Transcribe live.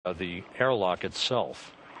The airlock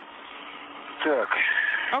itself.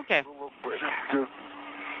 Okay.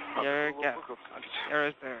 There we go. There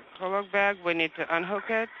is the coolant bag. We need to unhook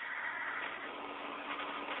it.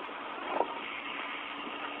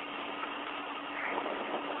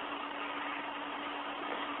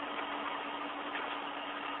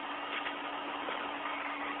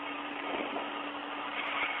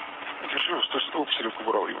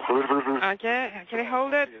 Okay, can you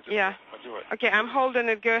hold it? Yeah. Okay, I'm holding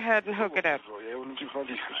it. Go ahead and hook it up.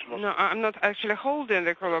 No, I'm not actually holding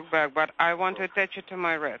the coolant bag, but I want to attach it to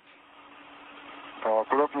my wrist. No.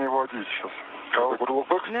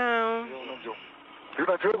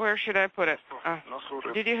 Where should I put it?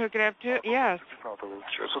 Did you hook it up too? Yes.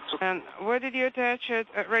 And where did you attach it?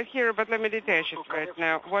 Right here, but let me detach it right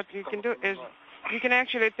now. What you can do is you can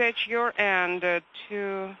actually attach your end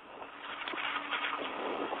to...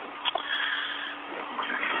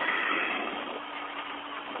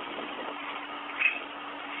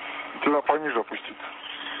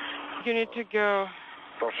 You need to go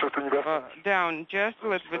down just a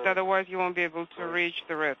little bit, otherwise you won't be able to reach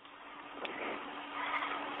the wrist.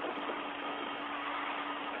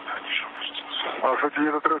 Okay.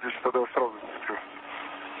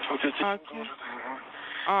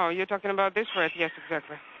 Oh, you're talking about this wrist? Yes,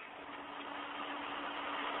 exactly.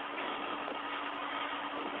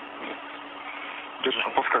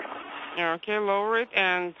 Okay, lower it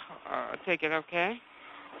and take it, okay?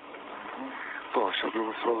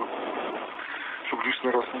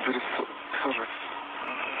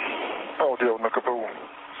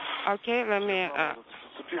 Okay, let me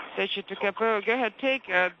attach it to KPO. Go ahead, take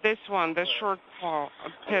this one, the short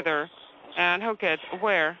tether, and hook it.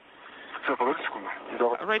 Where?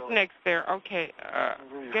 Right next there. Okay,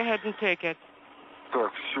 go ahead and take it.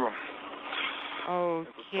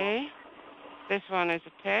 Okay, this one is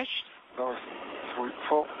attached.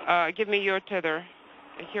 Give me your tether.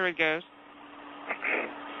 Here it goes.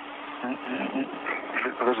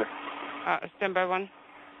 Stand by one.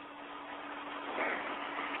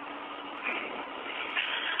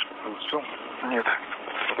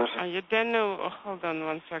 You didn't know. Hold on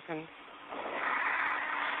 1 second.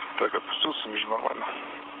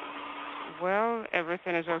 Well,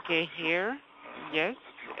 everything is okay here. Yes,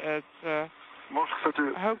 it's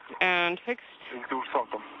hooked and fixed.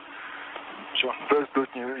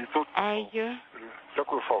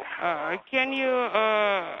 Can you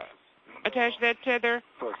attach that tether?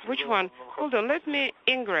 Which one? Hold on, let me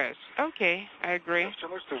ingress. Okay, I agree.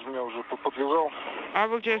 I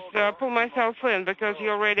will just pull myself in because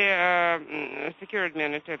you already secured me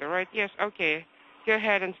on the tether, right? Yes, okay. Go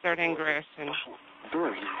ahead and start ingressing.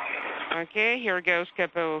 Okay, here goes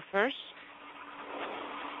KPO first.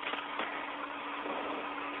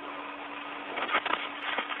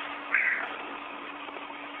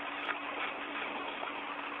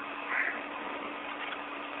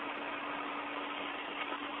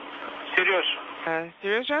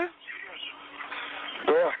 Seriously?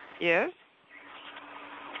 Да. Yes?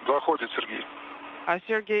 Заходит Сергей.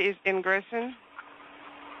 Sergey is ingressing?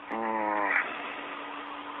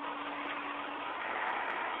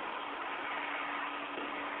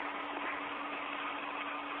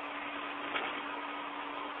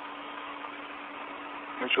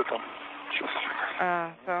 Ну что там? Сейчас.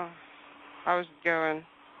 So, how's it going?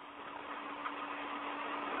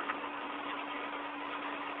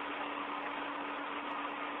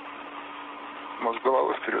 Может,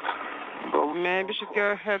 голова вперед? Maybe should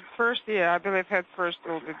go head first. Yeah, I believe head first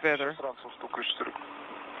will be better.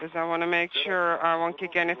 Because I want to make sure I won't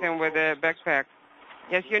kick anything with the backpack.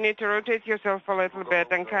 Yes, you need to rotate yourself a little bit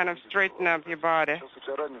and kind of straighten up your body.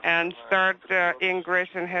 And start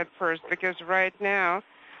ingressing head first. Because right now,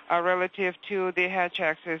 relative to the hatch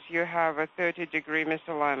axis, you have a 30-degree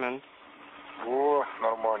misalignment. О,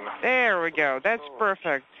 нормально. There we go. That's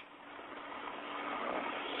perfect.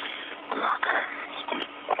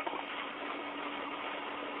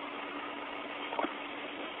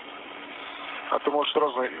 А ты можешь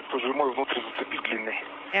сразу тоже мой внутрь зацепить длинный.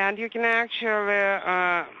 And you can actually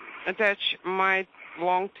attach my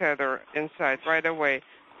long tether inside right away.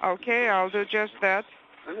 Okay, I'll do just that.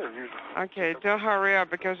 Okay, don't hurry up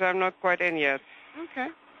because I'm not quite in yet. Okay.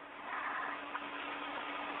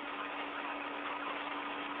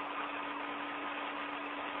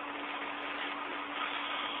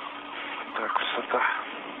 Так, высота.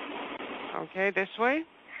 Okay, this way.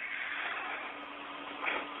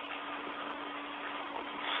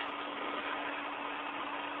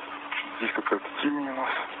 Здесь какая-то темень у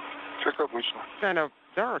нас. Как обычно. Kind of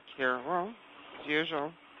dark here. Well, as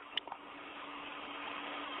usual.